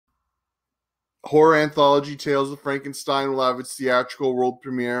horror anthology Tales of Frankenstein will have its theatrical world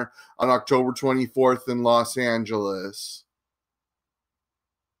premiere on October 24th in Los Angeles.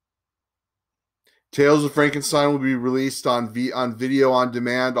 Tales of Frankenstein will be released on video on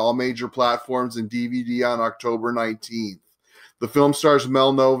demand, all major platforms, and DVD on October 19th. The film stars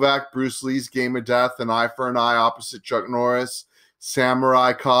Mel Novak, Bruce Lee's Game of Death, An Eye for an Eye opposite Chuck Norris,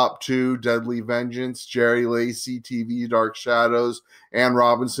 Samurai Cop 2, Deadly Vengeance, Jerry Lacy, TV Dark Shadows, Anne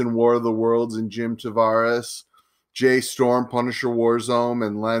Robinson, War of the Worlds, and Jim Tavare, Jay Storm, Punisher Warzone,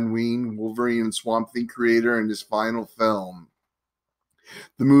 and Len Wein, Wolverine and Swampthing creator, in his final film.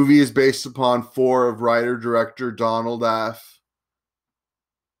 The movie is based upon 4 of writer-director Donald F.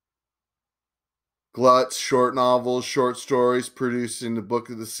 Glut's short novels, short stories produced in the book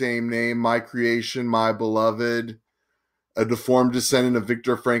of the same name, My Creation, My Beloved. A deformed descendant of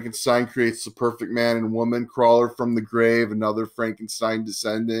Victor Frankenstein creates the perfect man and woman. Crawler from the Grave, another Frankenstein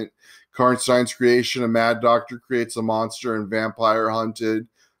descendant. Karnstein's Creation, a mad doctor creates a monster and vampire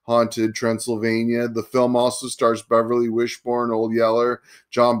haunted Transylvania. The film also stars Beverly Wishborn, Old Yeller,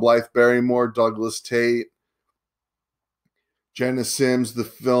 John Blythe Barrymore, Douglas Tate, Jenna Sims. The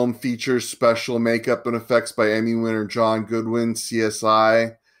film features special makeup and effects by Emmy winner John Goodwin,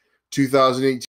 CSI. 2018